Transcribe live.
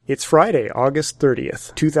It's Friday, August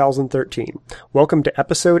 30th, 2013. Welcome to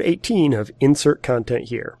episode 18 of Insert Content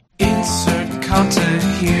Here. Insert content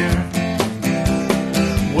here.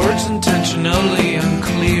 Words intentionally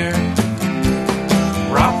unclear.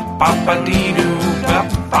 Rap-ba-ba-dee-doo,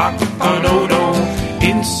 bap-ba-ba-do-do.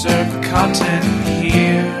 Insert content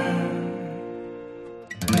here.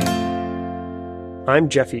 I'm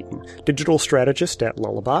Jeff Eaton, digital strategist at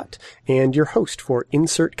Lullabot, and your host for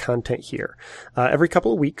Insert Content Here. Every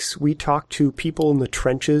couple of weeks, we talk to people in the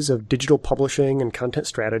trenches of digital publishing and content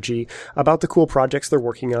strategy about the cool projects they're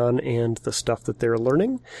working on and the stuff that they're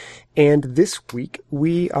learning. And this week,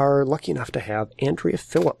 we are lucky enough to have Andrea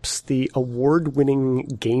Phillips, the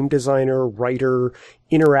award-winning game designer, writer,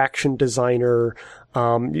 interaction designer.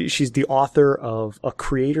 She's the author of A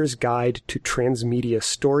Creator's Guide to Transmedia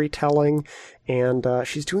Storytelling, and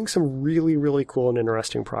she's doing some really, really cool and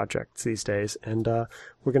interesting projects these days, and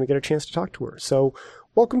we're going to get a chance to talk to her. So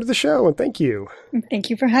welcome to the show, and thank you. Thank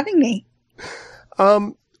you for having me.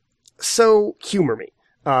 So humor me.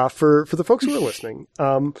 For the folks who are listening,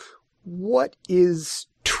 what is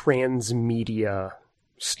transmedia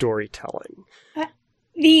storytelling?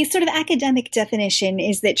 The sort of academic definition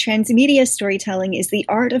is that transmedia storytelling is the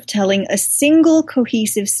art of telling a single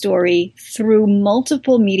cohesive story through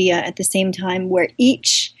multiple media at the same time, where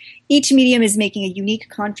each medium is making a unique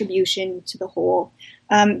contribution to the whole.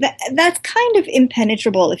 That's kind of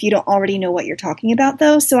impenetrable if you don't already know what you're talking about,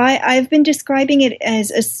 though. So I've been describing it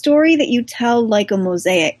as a story that you tell like a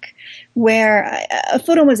mosaic, where a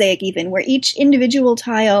photo mosaic even, where each individual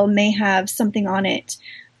tile may have something on it.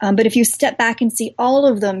 But if you step back and see all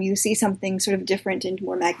of them, you see something sort of different and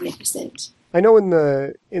more magnificent. I know in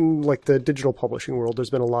the digital publishing world, there's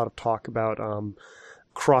been a lot of talk about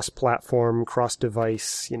cross-platform,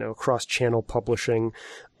 cross-device, cross-channel publishing.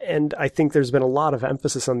 And I think there's been a lot of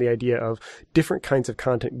emphasis on the idea of different kinds of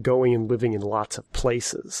content going and living in lots of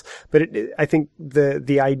places. But I think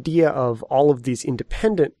the idea of all of these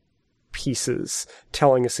independent pieces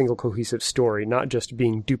telling a single cohesive story, not just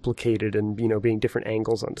being duplicated and, being different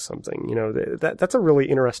angles onto something, that's a really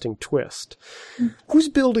interesting twist. Who's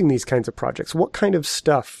building these kinds of projects? What kind of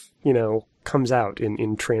stuff, comes out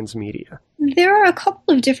in transmedia? There are a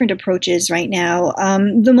couple of different approaches right now.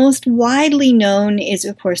 The most widely known is,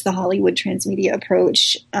 of course, the Hollywood transmedia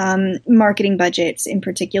approach. Marketing budgets, in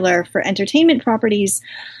particular, for entertainment properties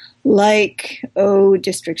like,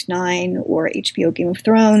 District 9 or HBO Game of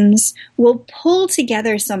Thrones, will pull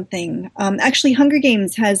together something. Actually, Hunger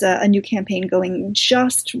Games has a new campaign going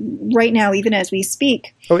just right now, even as we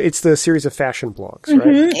speak. Oh, it's the series of fashion blogs, right?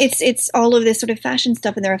 Mm-hmm. It's all of this sort of fashion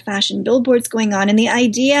stuff, and there are fashion billboards going on. And the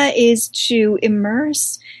idea is to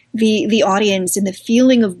immerse the audience in the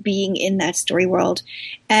feeling of being in that story world.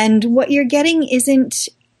 And what you're getting isn't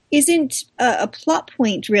a plot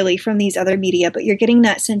point really from these other media, but you're getting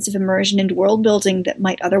that sense of immersion and world building that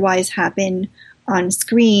might otherwise happen on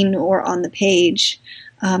screen or on the page.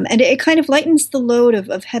 And it kind of lightens the load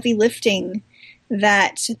of heavy lifting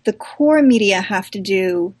that the core media have to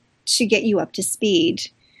do to get you up to speed.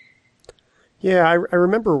 Yeah, I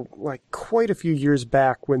remember quite a few years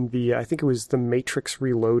back when I think it was The Matrix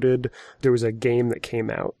Reloaded, there was a game that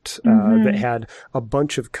came out that had a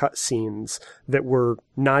bunch of cutscenes that were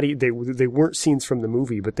they weren't scenes from the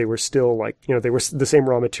movie, but they were still they were the same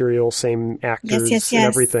raw material, same actors yes. and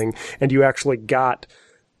everything. And you actually got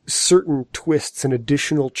certain twists and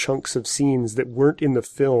additional chunks of scenes that weren't in the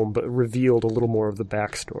film, but revealed a little more of the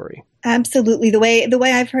backstory. Absolutely. The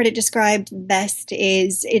way I've heard it described best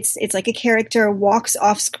is it's like a character walks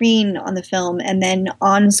off screen on the film and then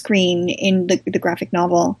on screen in the graphic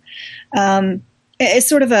novel. It's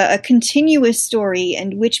sort of a continuous story,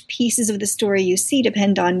 and which pieces of the story you see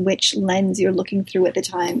depend on which lens you're looking through at the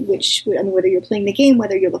time, whether you're playing the game,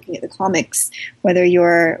 whether you're looking at the comics, whether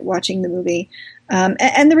you're watching the movie.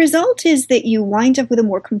 And the result is that you wind up with a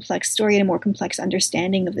more complex story and a more complex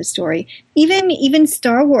understanding of the story. Even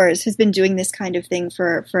Star Wars has been doing this kind of thing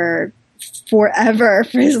for forever,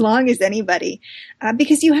 for as long as anybody,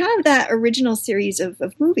 because you have that original series of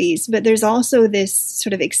movies, but there's also this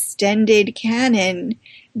sort of extended canon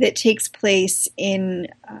that takes place in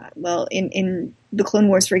the Clone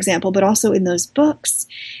Wars, for example, but also in those books.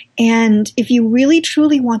 And if you really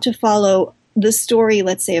truly want to follow the story,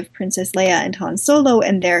 let's say, of Princess Leia and Han Solo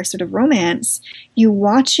and their sort of romance, you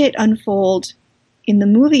watch it unfold in the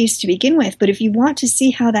movies to begin with. But if you want to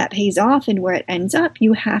see how that pays off and where it ends up,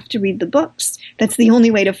 you have to read the books. That's the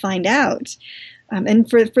only way to find out. And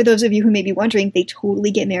for those of you who may be wondering, they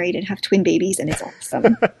totally get married and have twin babies, and it's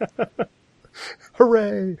awesome.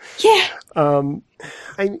 Hooray! Yeah.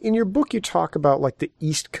 In your book, you talk about like the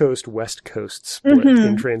East Coast, West Coast split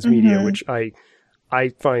in Transmedia, which I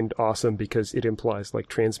find awesome because it implies like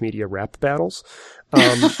Transmedia rap battles.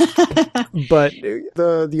 But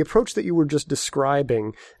the approach that you were just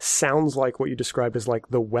describing sounds like what you described as like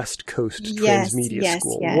the West Coast Transmedia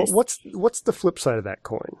school. Yes. What's the flip side of that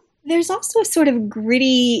coin? There's also a sort of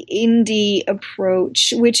gritty indie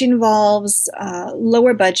approach, which involves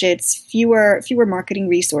lower budgets, fewer marketing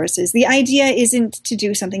resources. The idea isn't to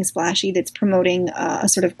do something splashy that's promoting a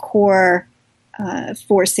sort of core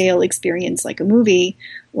for sale experience like a movie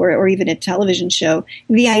or even a television show.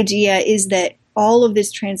 The idea is that all of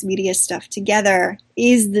this transmedia stuff together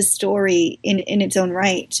is the story in its own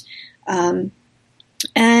right. And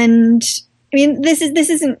I mean, this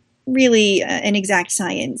isn't really an exact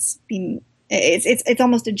science. I mean, it's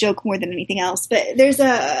almost a joke more than anything else. But there's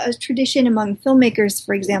a tradition among filmmakers,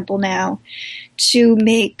 for example, now to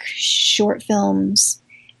make short films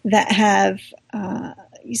that have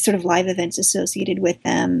sort of live events associated with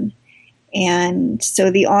them. And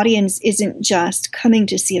so the audience isn't just coming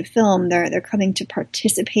to see a film, they're coming to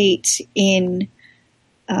participate in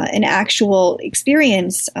an actual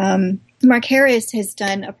experience. Mark Harris has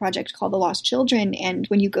done a project called The Lost Children, and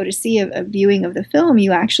when you go to see a viewing of the film,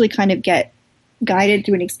 you actually kind of get guided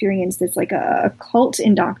through an experience that's like a cult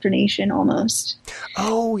indoctrination almost.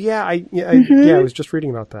 Oh yeah, I was just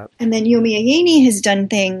reading about that. And then Yomi Ayeni has done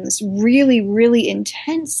things, really, really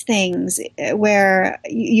intense things, where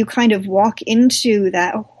you kind of walk into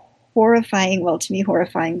that horrifying, well, to me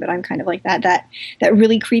horrifying, but I'm kind of like that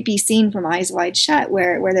really creepy scene from Eyes Wide Shut,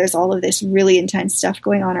 where there's all of this really intense stuff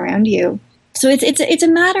going on around you. So it's a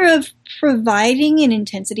matter of providing an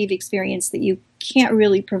intensity of experience that you can't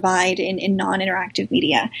really provide in non-interactive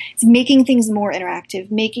media. It's making things more interactive,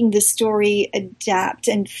 making the story adapt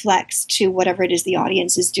and flex to whatever it is the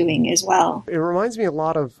audience is doing as well. It reminds me a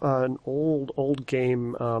lot of an old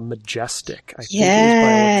game, Majestic. I think it was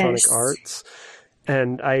by Electronic Arts.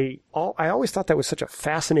 And I always thought that was such a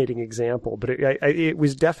fascinating example, but it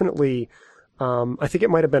was definitely, I think it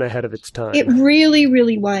might have been ahead of its time. It really,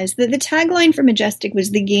 really was. The tagline for Majestic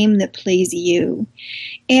was the game that plays you.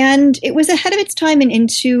 And it was ahead of its time in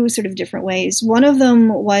two sort of different ways. One of them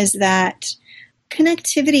was that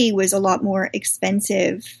connectivity was a lot more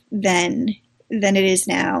expensive than it is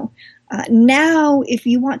now. Now, if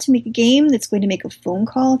you want to make a game that's going to make a phone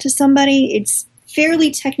call to somebody, it's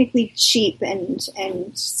fairly technically cheap and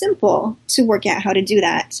simple to work out how to do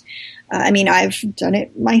that. I mean, I've done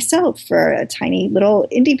it myself for a tiny little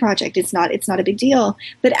indie project. It's not a big deal.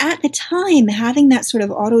 But at the time, having that sort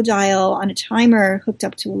of auto dial on a timer hooked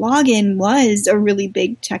up to a login was a really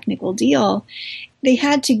big technical deal. They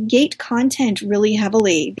had to gate content really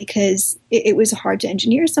heavily because it was hard to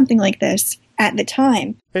engineer something like this at the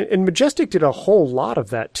time. And Majestic did a whole lot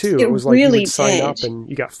of that too. It was like really you would sign up and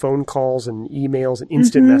you got phone calls and emails and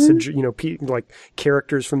instant message. You know, like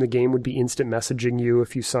characters from the game would be instant messaging you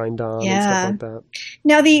if you signed on and stuff like that.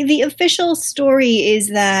 Now, the official story is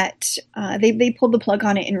that they pulled the plug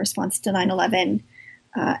on it in response to 9/11,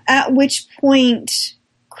 at which point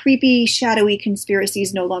creepy, shadowy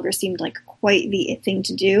conspiracies no longer seemed like quite the thing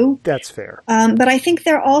to do. That's fair. But I think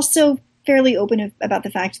they're also fairly open about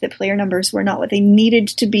the fact that player numbers were not what they needed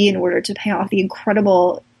to be in order to pay off the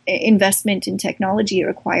incredible investment in technology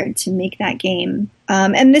required to make that game.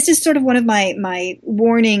 And this is sort of one of my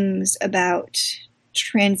warnings about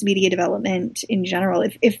transmedia development in general.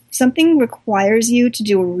 If something requires you to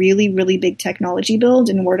do a really, really big technology build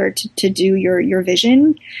in order to do your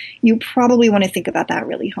vision, you probably want to think about that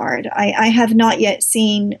really hard. I have not yet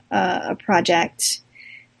seen a project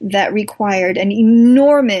that required an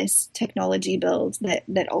enormous technology build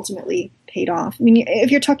that ultimately paid off. I mean, if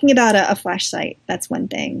you're talking about a Flash site, that's one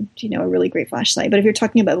thing, a really great Flash site. But if you're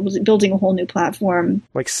talking about building a whole new platform,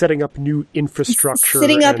 like setting up new infrastructure,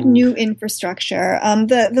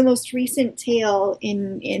 the most recent tale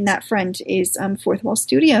in that front is Fourth Wall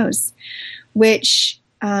Studios, which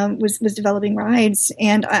was developing rides,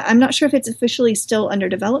 and I'm not sure if it's officially still under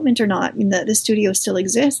development or not. I mean, the studio still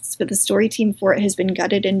exists, but the story team for it has been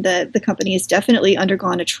gutted, and the company has definitely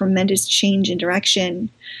undergone a tremendous change in direction.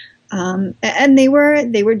 And they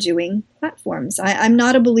were doing platforms. I'm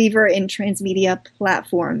not a believer in transmedia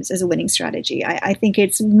platforms as a winning strategy. I think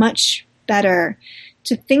it's much better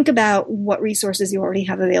to think about what resources you already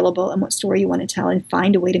have available and what story you want to tell and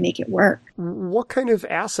find a way to make it work. What kind of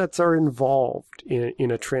assets are involved in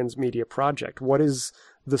a transmedia project? What is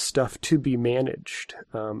the stuff to be managed?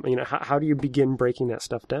 How do you begin breaking that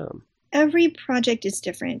stuff down? Every project is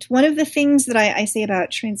different. One of the things that I say about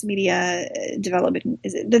transmedia development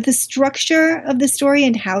is that the structure of the story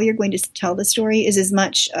and how you're going to tell the story is as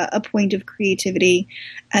much a point of creativity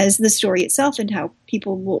as the story itself and how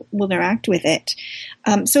people will interact with it.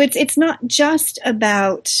 So it's not just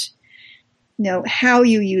about how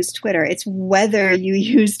you use Twitter. It's whether you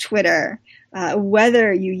use Twitter,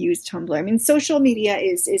 whether you use Tumblr. I mean, social media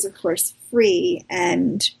is of course free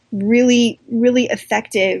and really, really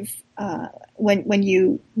effective when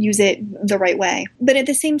you use it the right way. But at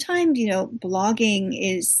the same time, blogging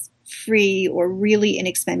is free or really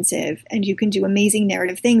inexpensive, and you can do amazing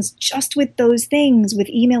narrative things just with those things, with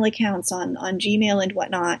email accounts on Gmail and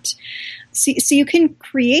whatnot. So you can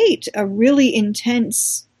create a really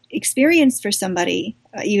intense experience for somebody,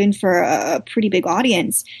 even for a pretty big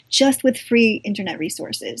audience, just with free internet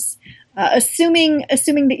resources. Assuming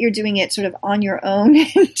that you're doing it sort of on your own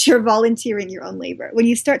and you're volunteering your own labor. When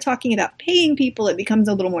you start talking about paying people, it becomes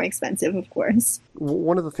a little more expensive, of course.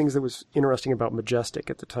 One of the things that was interesting about Majestic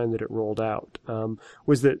at the time that it rolled out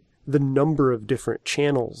was that the number of different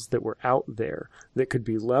channels that were out there that could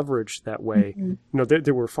be leveraged that way,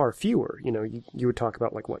 there were far fewer. You would talk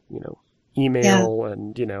about email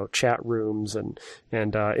and, chat rooms and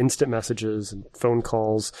instant messages and phone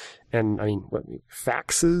calls and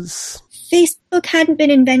faxes. Facebook hadn't been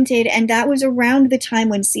invented, and that was around the time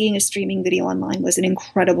when seeing a streaming video online was an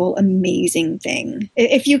incredible, amazing thing.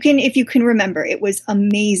 If you can remember, it was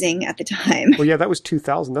amazing at the time. Well, yeah, that was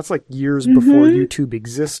 2000. That's like years before YouTube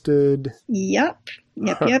existed. Yep.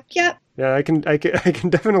 Yeah, I can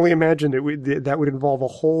definitely imagine that would involve a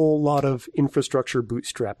whole lot of infrastructure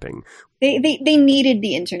bootstrapping. They needed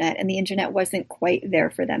the internet, and the internet wasn't quite there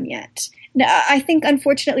for them yet. Now, I think,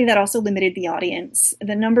 unfortunately, that also limited the audience.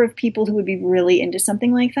 The number of people who would be really into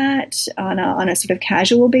something like that on a sort of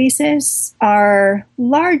casual basis are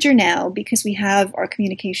larger now because we have our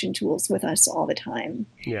communication tools with us all the time.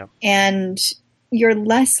 Yeah. And you're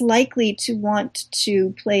less likely to want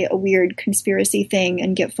to play a weird conspiracy thing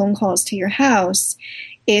and get phone calls to your house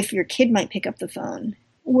if your kid might pick up the phone.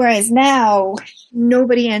 Whereas now,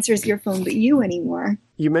 nobody answers your phone but you anymore.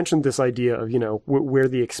 You mentioned this idea of, where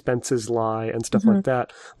the expenses lie and stuff like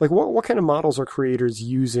that. Like, what kind of models are creators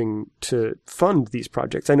using to fund these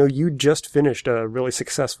projects? I know you just finished a really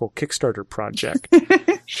successful Kickstarter project.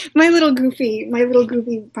 My little goofy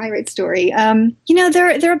pirate story.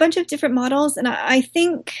 There are a bunch of different models, and I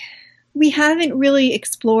think we haven't really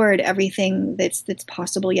explored everything that's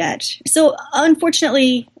possible yet. So,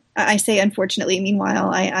 unfortunately, I say unfortunately, meanwhile,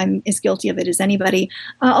 I'm as guilty of it as anybody.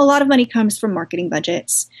 A lot of money comes from marketing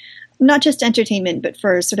budgets, not just entertainment, but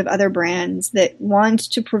for sort of other brands that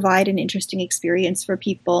want to provide an interesting experience for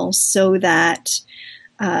people so that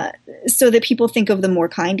people think of them more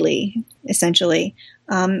kindly, essentially.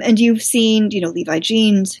 And you've seen, Levi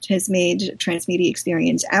Jeans has made Transmedia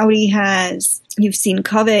experience. Audi has. You've seen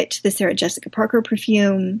Covet, the Sarah Jessica Parker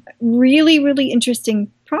perfume. Really, really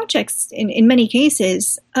interesting projects in many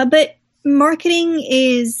cases. But marketing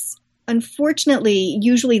is, unfortunately,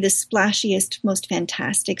 usually the splashiest, most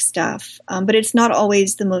fantastic stuff. But it's not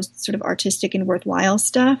always the most sort of artistic and worthwhile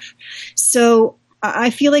stuff. So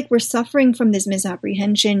I feel like we're suffering from this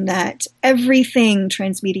misapprehension that everything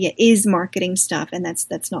transmedia is marketing stuff, and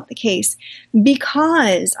that's not the case.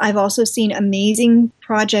 Because I've also seen amazing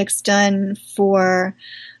projects done for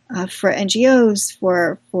NGOs,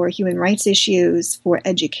 for human rights issues, for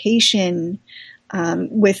education,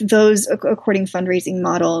 with those according fundraising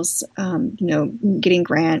models, getting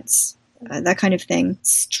grants, that kind of thing.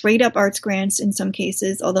 Straight up arts grants in some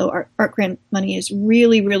cases, although art grant money is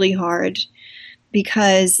really, really hard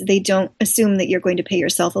because they don't assume that you're going to pay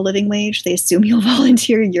yourself a living wage. They assume you'll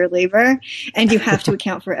volunteer your labor, and you have to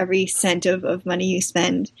account for every cent of money you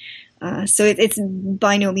spend. So it's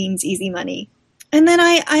by no means easy money. And then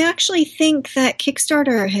I actually think that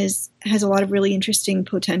Kickstarter has a lot of really interesting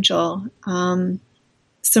potential.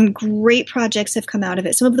 Some great projects have come out of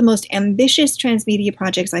it. Some of the most ambitious transmedia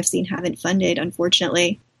projects I've seen haven't funded,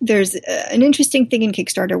 unfortunately. There's an interesting thing in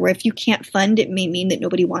Kickstarter where if you can't fund, it may mean that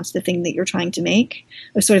nobody wants the thing that you're trying to make,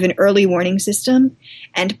 a sort of an early warning system.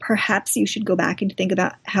 And perhaps you should go back and think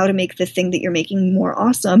about how to make the thing that you're making more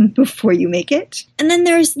awesome before you make it. And then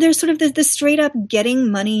there's sort of the straight up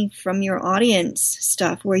getting money from your audience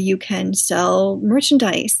stuff where you can sell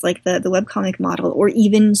merchandise like the webcomic model or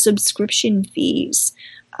even subscription fees.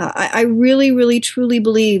 I really, really, truly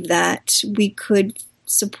believe that we could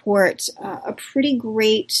support a pretty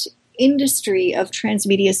great industry of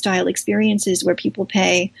transmedia style experiences where people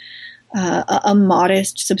pay a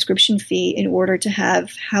modest subscription fee in order to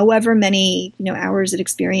have however many hours of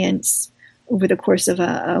experience over the course of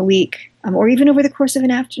a week, or even over the course of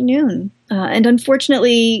an afternoon. And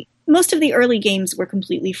unfortunately, most of the early games were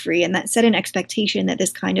completely free, and that set an expectation that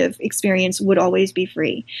this kind of experience would always be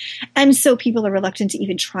free. And so people are reluctant to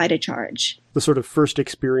even try to charge. The sort of first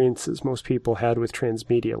experiences most people had with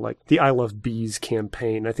Transmedia, like the I Love Bees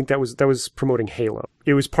campaign, I think that was promoting Halo.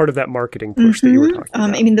 It was part of that marketing push that you were talking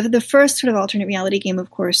about. I mean, the first sort of alternate reality game, of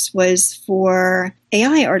course, was for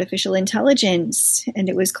AI, artificial intelligence, and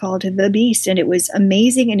it was called The Beast, and it was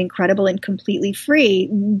amazing and incredible and completely free,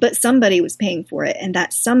 but somebody was paying for it, and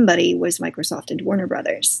that somebody was Microsoft and Warner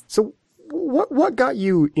Brothers. So what got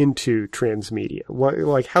you into Transmedia?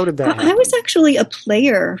 How did that happen? I was actually a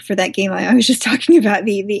player for that game I was just talking about,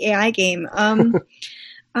 the AI game.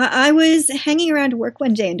 I was hanging around work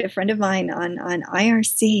one day, and a friend of mine on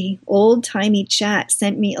IRC, old-timey chat,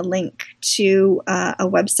 sent me a link to a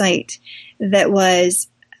website that was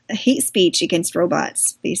hate speech against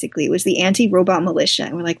robots, basically. It was the anti-robot militia.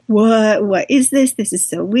 And we're like, what is this? This is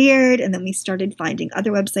so weird. And then we started finding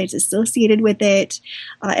other websites associated with it.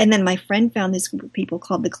 And then my friend found this group of people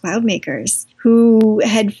called the Cloud Makers, who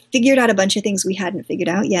had figured out a bunch of things we hadn't figured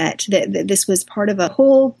out yet. That this was part of a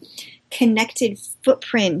whole connected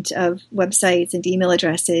footprint of websites and email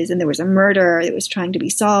addresses, and there was a murder that was trying to be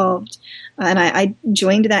solved. And I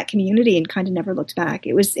joined that community and kind of never looked back.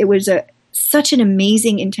 It was such an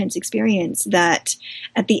amazing, intense experience that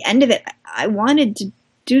at the end of it, I wanted to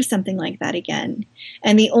do something like that again.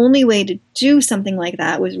 And the only way to do something like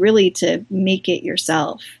that was really to make it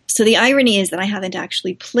yourself. So the irony is that I haven't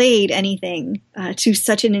actually played anything to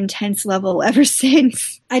such an intense level ever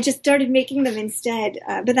since. I just started making them instead.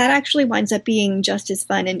 But that actually winds up being just as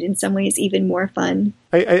fun, and in some ways even more fun.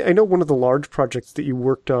 I know one of the large projects that you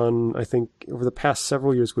worked on, I think, over the past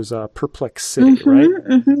several years was Perplex City, right?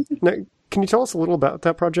 Now, can you tell us a little about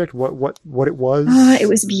that project? What it was? It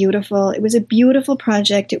was beautiful. It was a beautiful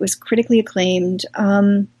project. It was critically acclaimed.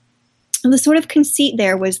 And the sort of conceit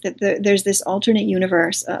there was that there's this alternate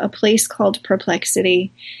universe, a place called Perplex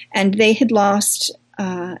City, and they had lost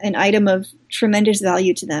an item of tremendous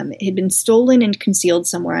value to them. It had been stolen and concealed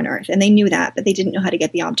somewhere on Earth, and they knew that, but they didn't know how to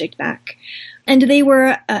get the object back. And they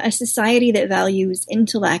were a society that values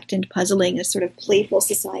intellect and puzzling, a sort of playful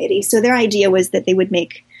society. So their idea was that they would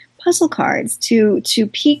make puzzle cards to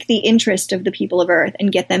pique the interest of the people of Earth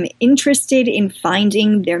and get them interested in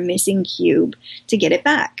finding their missing cube to get it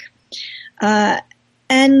back.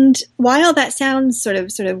 And while that sounds sort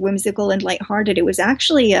of whimsical and lighthearted, it was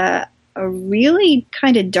actually a really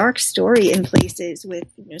kind of dark story in places with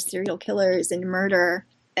serial killers and murder.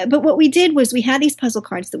 But what we did was we had these puzzle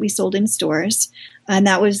cards that we sold in stores, and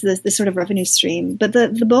that was the sort of revenue stream. But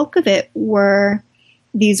the bulk of it were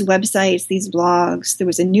these websites, these blogs. There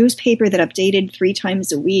was a newspaper that updated 3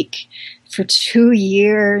 times a week for 2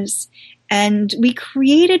 years. And we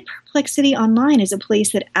created Perplexity Online as a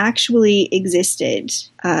place that actually existed.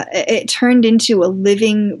 It turned into a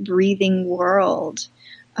living, breathing world.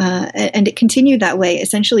 And it continued that way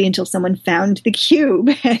essentially until someone found the cube,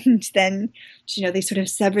 and then they sort of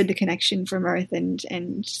severed the connection from Earth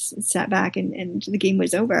and sat back, and the game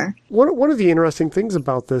was over. One of the interesting things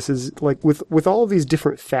about this is, like, with all of these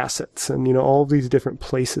different facets and all of these different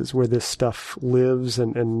places where this stuff lives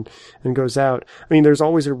and goes out. I mean, there's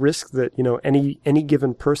always a risk that any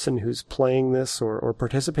given person who's playing this or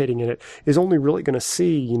participating in it is only really going to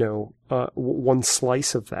see one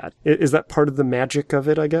slice of that. Is that part of the magic of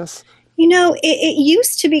it, I guess? It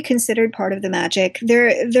used to be considered part of the magic.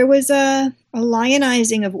 There was a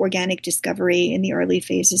lionizing of organic discovery in the early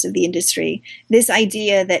phases of the industry. This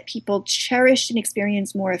idea that people cherished an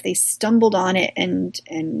experience more if they stumbled on it,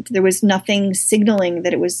 and there was nothing signaling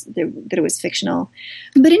that it was fictional.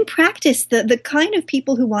 But in practice, the kind of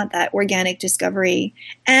people who want that organic discovery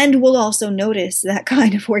and will also notice that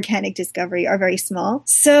kind of organic discovery are very small.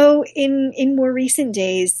 So in more recent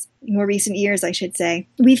years, I should say,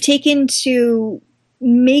 we've taken to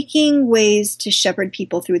making ways to shepherd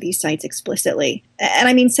people through these sites explicitly. And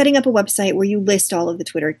I mean, setting up a website where you list all of the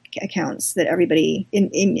Twitter accounts that everybody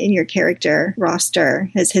in your character roster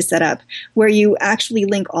has set up, where you actually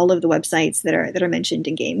link all of the websites that are mentioned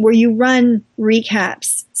in game, where you run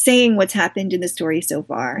recaps saying what's happened in the story so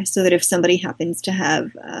far, so that if somebody happens to have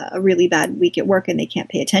a really bad week at work and they can't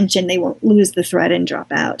pay attention, they won't lose the thread and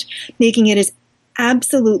drop out, making it as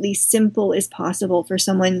absolutely simple as possible for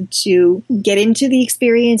someone to get into the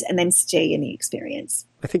experience and then stay in the experience.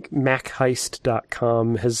 I think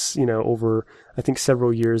MacHeist.com has, over, I think,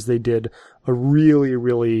 several years, they did a really,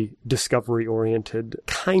 really discovery-oriented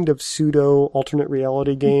kind of pseudo alternate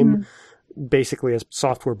reality game, basically a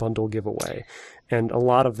software bundle giveaway. And a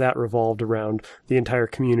lot of that revolved around the entire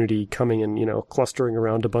community coming and, clustering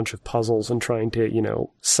around a bunch of puzzles and trying to,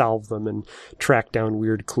 solve them and track down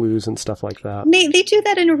weird clues and stuff like that. They do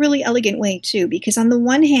that in a really elegant way, too, because on the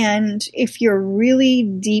one hand, if you're really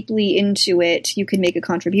deeply into it, you can make a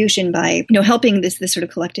contribution by, helping this sort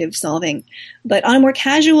of collective solving. But on a more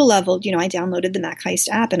casual level, I downloaded the Mac Heist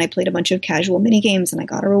app and I played a bunch of casual mini games and I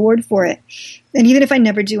got a reward for it. And even if I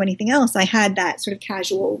never do anything else, I had that sort of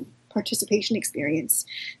casual participation experience.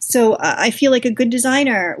 So I feel like a good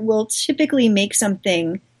designer will typically make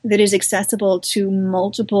something that is accessible to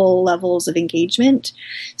multiple levels of engagement.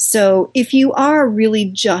 So if you are really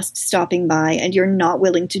just stopping by and you're not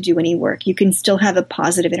willing to do any work, you can still have a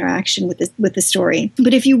positive interaction with the story.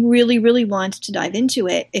 But if you really, really want to dive into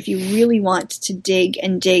it, if you really want to dig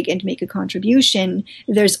and make a contribution,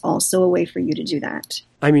 there's also a way for you to do that.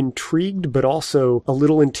 I'm intrigued, but also a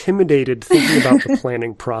little intimidated thinking about the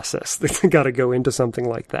planning process that's got to go into something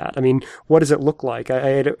like that. I mean, what does it look like?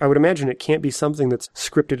 I would imagine it can't be something that's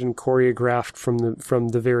scripted and choreographed from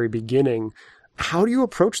the very beginning. How do you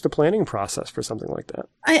approach the planning process for something like that?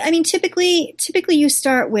 I mean, typically you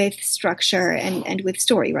start with structure and with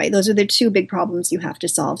story, right? Those are the two big problems you have to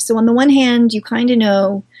solve. So on the one hand, you kind of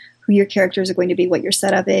know who your characters are going to be, what your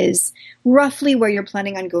setup is, roughly where you're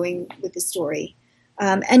planning on going with the story.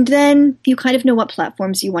 And then you kind of know what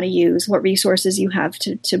platforms you want to use, what resources you have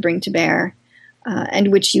to bring to bear,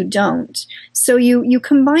 and which you don't. So you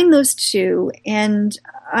combine those two, and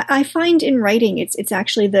I find in writing it's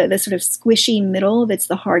actually the sort of squishy middle that's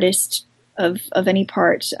the hardest of any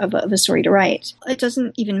part of a story to write. It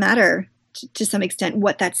doesn't even matter to some extent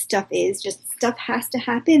what that stuff is, just stuff has to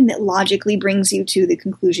happen that logically brings you to the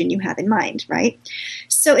conclusion you have in mind, right?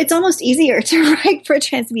 So it's almost easier to write for a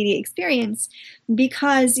transmedia experience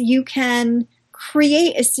because you can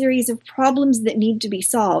create a series of problems that need to be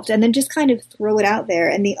solved and then just kind of throw it out there,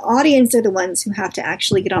 and the audience are the ones who have to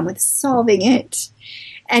actually get on with solving it.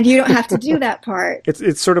 And you don't have to do that part.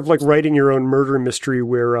 It's sort of like writing your own murder mystery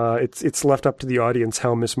where it's left up to the audience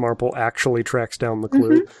how Miss Marple actually tracks down the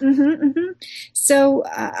clue. So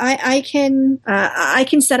I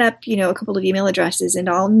can set up a couple of email addresses and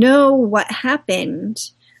I'll know what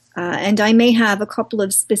happened, and I may have a couple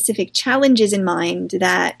of specific challenges in mind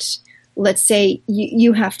that, let's say,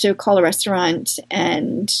 you have to call a restaurant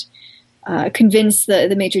and convince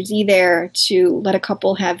the maitre d' there to let a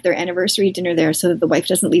couple have their anniversary dinner there so that the wife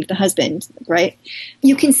doesn't leave the husband, right?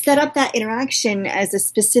 You can set up that interaction as a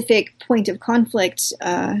specific point of conflict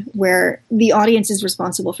where the audience is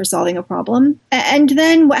responsible for solving a problem. And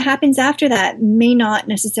then what happens after that may not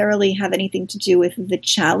necessarily have anything to do with the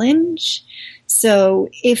challenge. So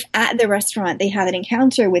if at the restaurant they have an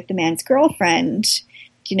encounter with the man's girlfriend,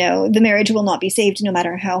 the marriage will not be saved no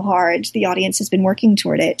matter how hard the audience has been working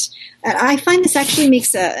toward it. And I find this actually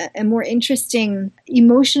makes a more interesting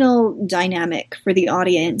emotional dynamic for the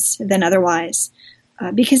audience than otherwise,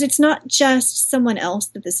 because it's not just someone else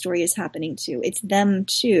that the story is happening to. It's them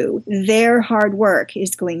too. Their hard work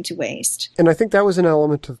is going to waste. And I think that was an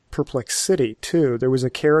element of Perplexity too. There was a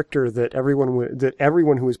character that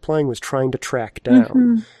everyone who was playing was trying to track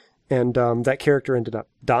down. And that character ended up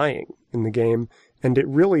dying in the game. And it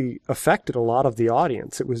really affected a lot of the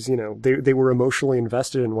audience. It was, they were emotionally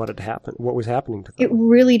invested in what had happened, what was happening to them. It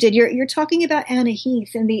really did. You're talking about Anna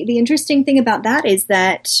Heath, and the interesting thing about that is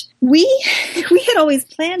that we had always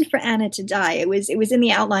planned for Anna to die. It was in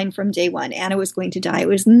the outline from day one. Anna was going to die. It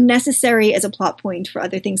was necessary as a plot point for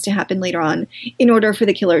other things to happen later on in order for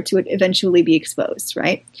the killer to eventually be exposed,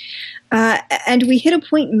 right? And we hit a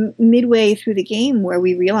point midway through the game where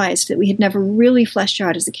we realized that we had never really fleshed her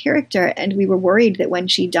out as a character, and we were worried that when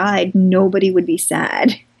she died, nobody would be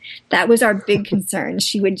sad. That was our big concern.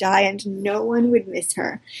 She would die and no one would miss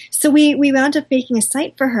her. So we wound up making a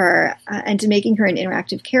site for her and to making her an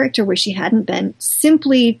interactive character where she hadn't been,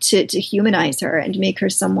 simply to humanize her and make her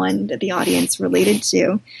someone that the audience related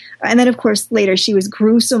to. And then, of course, later she was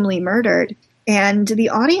gruesomely murdered. And the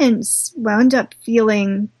audience wound up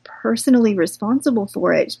feeling personally responsible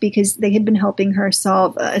for it because they had been helping her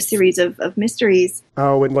solve a series of mysteries.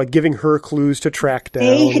 Oh, and like giving her clues to track down.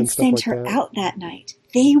 They had and stuff sent like her that. out that night.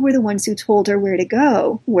 They were the ones who told her where to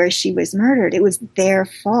go, where she was murdered. It was their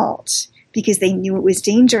fault because they knew it was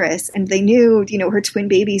dangerous, and they knew, her twin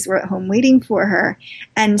babies were at home waiting for her,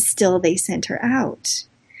 and still they sent her out.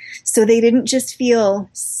 So they didn't just feel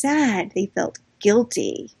sad, they felt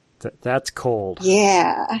guilty. That's cold.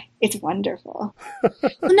 Yeah, it's wonderful.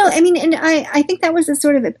 Well, no, I mean, and I think that was a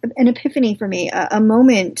sort of an epiphany for me, a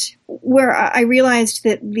moment where I realized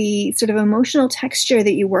that the sort of emotional texture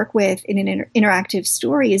that you work with in an interactive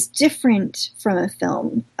story is different from a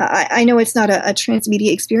film. I know it's not a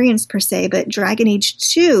transmedia experience per se, but Dragon Age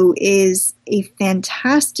 2 is a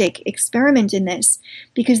fantastic experiment in this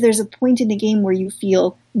because there's a point in the game where you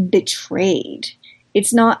feel betrayed.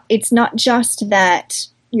 It's not just that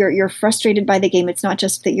you're frustrated by the game. It's not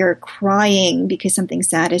just that you're crying because something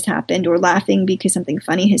sad has happened or laughing because something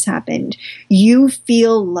funny has happened. You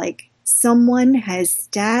feel like someone has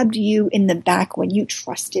stabbed you in the back when you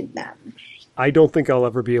trusted them. I don't think I'll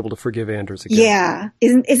ever be able to forgive Anders again. Yeah.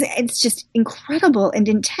 It's just incredible and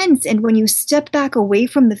intense. And when you step back away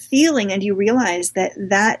from the feeling and you realize that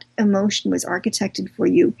that emotion was architected for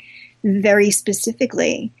you very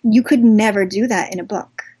specifically, you could never do that in a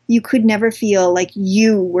book. You could never feel like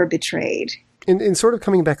you were betrayed. And sort of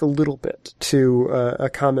coming back a little bit to a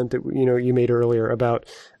comment that you made earlier about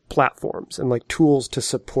platforms and like tools to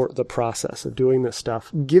support the process of doing this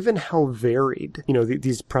stuff. Given how varied,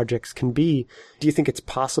 these projects can be, do you think it's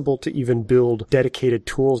possible to even build dedicated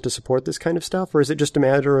tools to support this kind of stuff? Or is it just a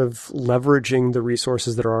matter of leveraging the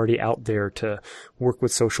resources that are already out there to work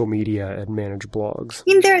with social media and manage blogs?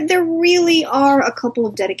 I mean, there really are a couple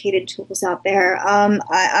of dedicated tools out there.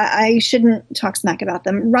 I shouldn't talk smack about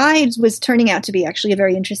them. Rides was turning out to be actually a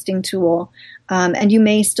very interesting tool. And you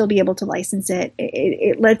may still be able to license it.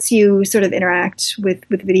 It lets you sort of interact with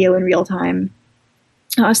video in real time.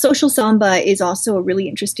 Social Samba is also a really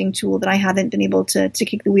interesting tool that I haven't been able to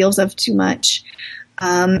kick the wheels of too much.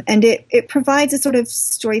 And it provides a sort of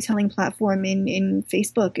storytelling platform in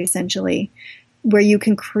Facebook, essentially, where you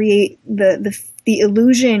can create the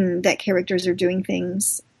illusion that characters are doing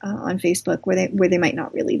things on Facebook where they might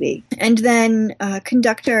not really be. And then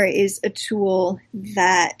Conductor is a tool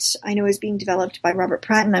that I know is being developed by Robert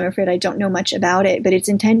Pratt, and I'm afraid I don't know much about it, but it's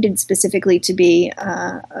intended specifically to be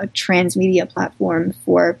a transmedia platform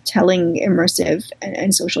for telling immersive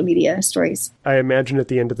and social media stories. I imagine at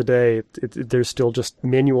the end of the day, there's still just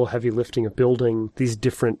manual heavy lifting of building these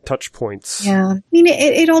different touch points. Yeah. I mean,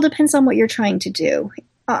 it all depends on what you're trying to do.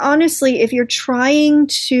 Honestly, if you're trying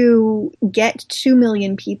to get 2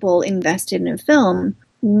 million people invested in a film,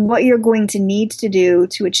 what you're going to need to do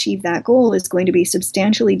to achieve that goal is going to be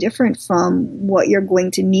substantially different from what you're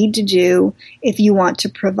going to need to do if you want to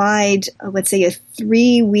provide, let's say, a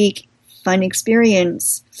 3-week fun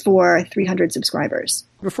experience for 300 subscribers.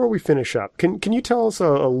 Before we finish up, can you tell us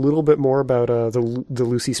a little bit more about the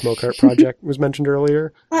Lucy Smokehart project was mentioned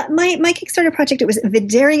earlier? My Kickstarter project, it was The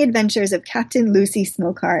Daring Adventures of Captain Lucy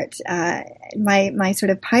Smokehart, my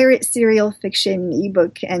sort of pirate serial fiction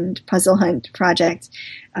ebook and puzzle hunt project.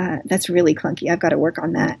 That's really clunky. I've got to work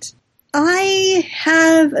on that. I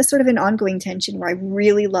have a sort of an ongoing tension where I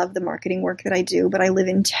really love the marketing work that I do, but I live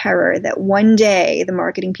in terror that one day the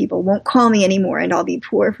marketing people won't call me anymore and I'll be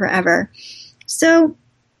poor forever. So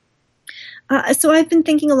I've been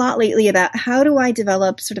thinking a lot lately about how do I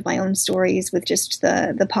develop sort of my own stories with just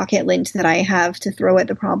the pocket lint that I have to throw at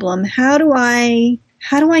the problem. How do I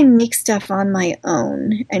make stuff on my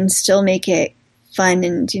own and still make it fun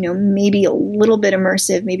and, maybe a little bit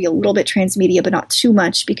immersive, maybe a little bit transmedia, but not too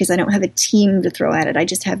much because I don't have a team to throw at it. I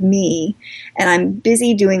just have me and I'm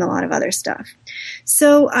busy doing a lot of other stuff.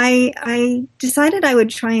 So I decided I would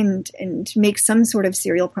try and make some sort of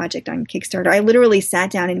serial project on Kickstarter. I literally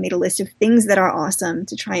sat down and made a list of things that are awesome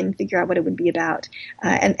to try and figure out what it would be about.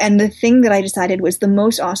 And the thing that I decided was the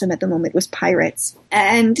most awesome at the moment was pirates.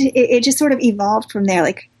 And it just sort of evolved from there,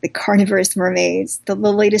 like the carnivorous mermaids. The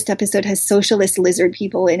latest episode has socialist lizard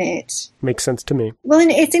people in it. Makes sense to me. Well, and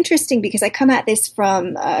it's interesting because I come at this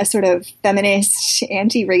from a sort of feminist,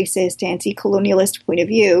 anti-racist, anti-colonialist point of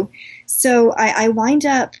view. So I wind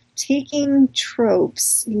up taking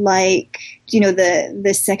tropes like,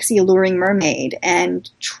 the sexy, alluring mermaid and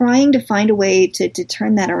trying to find a way to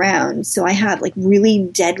turn that around. So I have like really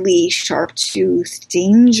deadly, sharp-toothed,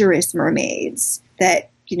 dangerous mermaids that,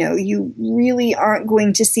 you really aren't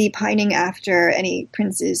going to see pining after any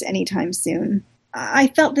princes anytime soon. I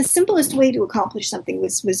felt the simplest way to accomplish something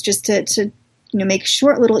was just to make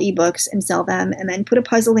short little ebooks and sell them and then put a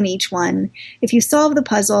puzzle in each one. If you solve the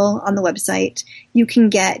puzzle on the website, you can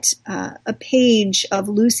get a page of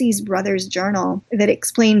Lucy's brother's journal that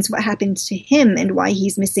explains what happened to him and why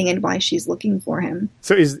he's missing and why she's looking for him.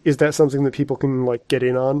 So is that something that people can get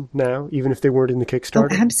in on now, even if they weren't in the Kickstarter?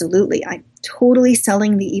 Oh, absolutely. I'm totally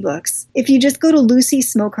selling the ebooks. If you just go to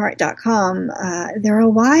lucysmokehart.com, there are a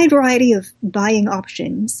wide variety of buying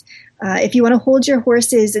options. If you want to hold your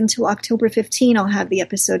horses until October 15, I'll have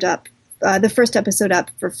the first episode up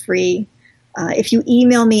for free. If you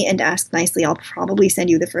email me and ask nicely, I'll probably send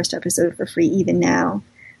you the first episode for free even now.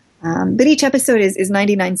 But each episode is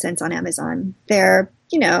 99 cents on Amazon. They're,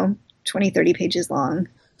 20, 30 pages long.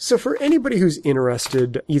 So for anybody who's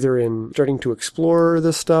interested either in starting to explore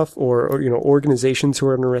this stuff or organizations who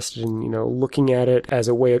are interested in, looking at it as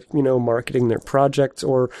a way of, marketing their projects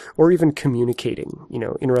or even communicating,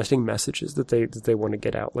 interesting messages that they want to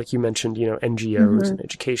get out. Like you mentioned, NGOs and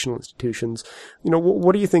educational institutions.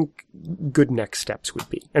 What do you think good next steps would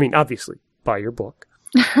be? I mean, obviously, buy your book.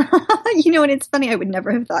 And it's funny, I would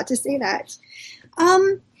never have thought to say that.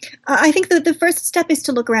 I think that the first step is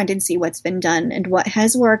to look around and see what's been done and what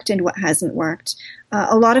has worked and what hasn't worked.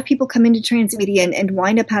 A lot of people come into Transmedia and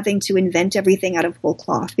wind up having to invent everything out of whole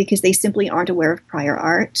cloth because they simply aren't aware of prior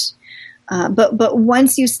art. But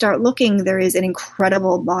once you start looking, there is an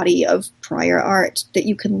incredible body of prior art that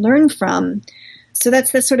you can learn from. So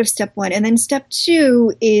that's sort of step one. And then step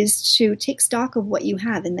two is to take stock of what you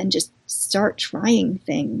have and then just start trying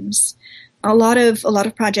things. A lot of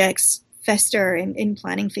projects fester in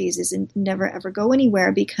planning phases and never ever go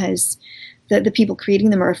anywhere because the people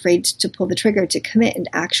creating them are afraid to pull the trigger, to commit and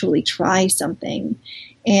actually try something.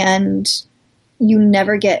 And you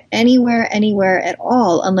never get anywhere at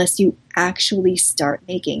all unless you actually start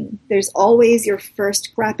making. There's always your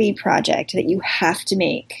first crappy project that you have to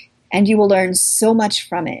make, and you will learn so much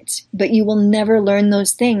from it, but you will never learn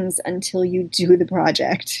those things until you do the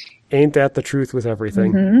project. Ain't that the truth with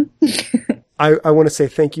everything? Mm-hmm. I want to say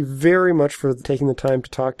thank you very much for taking the time to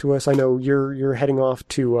talk to us. I know you're heading off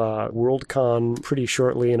to Worldcon pretty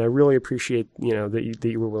shortly, and I really appreciate that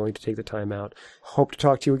you were willing to take the time out. Hope to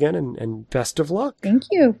talk to you again, and best of luck. Thank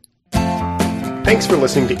you. Thanks for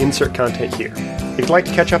listening to Insert Content Here. If you'd like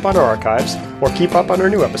to catch up on our archives or keep up on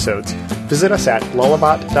our new episodes, visit us at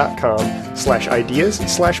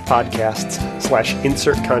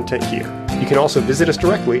lullabot.com/ideas/podcasts/insert content here. You can also visit us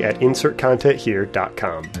directly at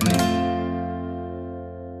insertcontenthere.com.